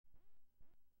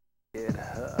It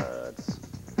hurts,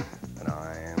 and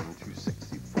I am too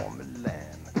sexy for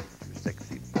Milan, too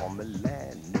sexy for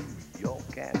Milan, New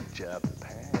York, and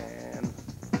Japan.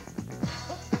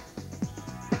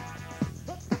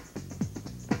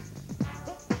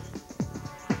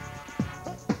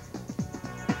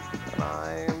 And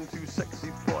I am too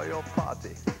sexy for your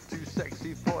party, too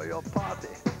sexy for your party.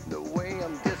 The way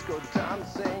I'm disco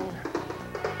dancing,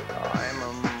 I'm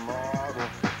a model,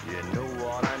 you know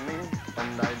what I mean.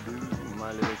 And I do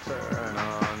my little turn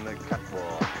on the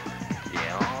catwalk,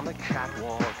 yeah, on the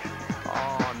catwalk,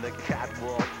 on the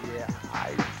catwalk, yeah,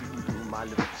 I do my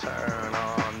little turn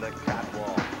on the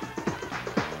catwalk.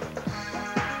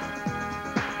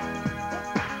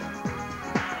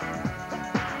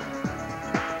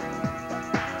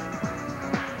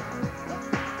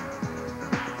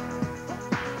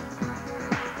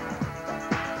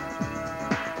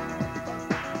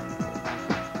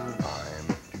 I'm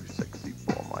too sexy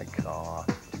for my car,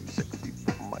 too sexy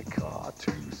for my car,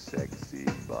 too sexy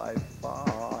by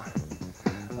far.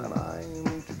 And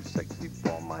I'm too sexy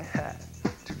for my hat,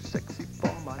 too sexy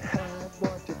for my hat.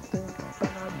 What you think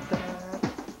about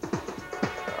that?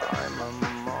 I'm a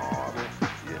model,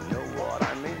 you know what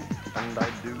I mean. And I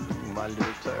do my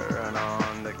little turn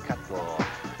on the catwalk,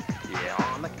 yeah,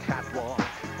 on the catwalk,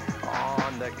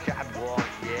 on the catwalk,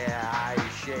 yeah, I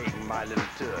shake my little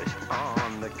tush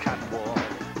on the catwalk.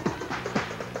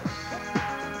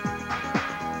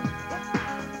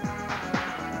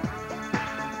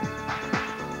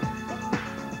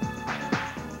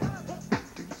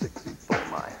 Too sexy for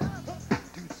my,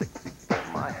 too sexy for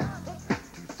my,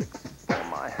 too sexy for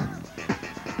my.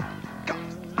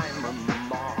 I'm a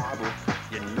model,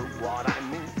 you know what I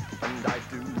mean. And I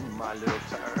do my little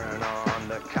turn on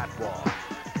the catwalk,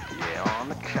 yeah, on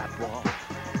the catwalk,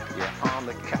 yeah, on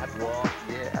the catwalk,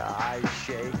 yeah, I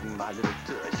shake my little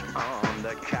tush on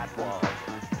the catwalk.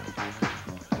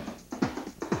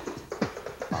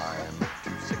 I'm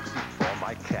too sexy for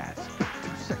my cat,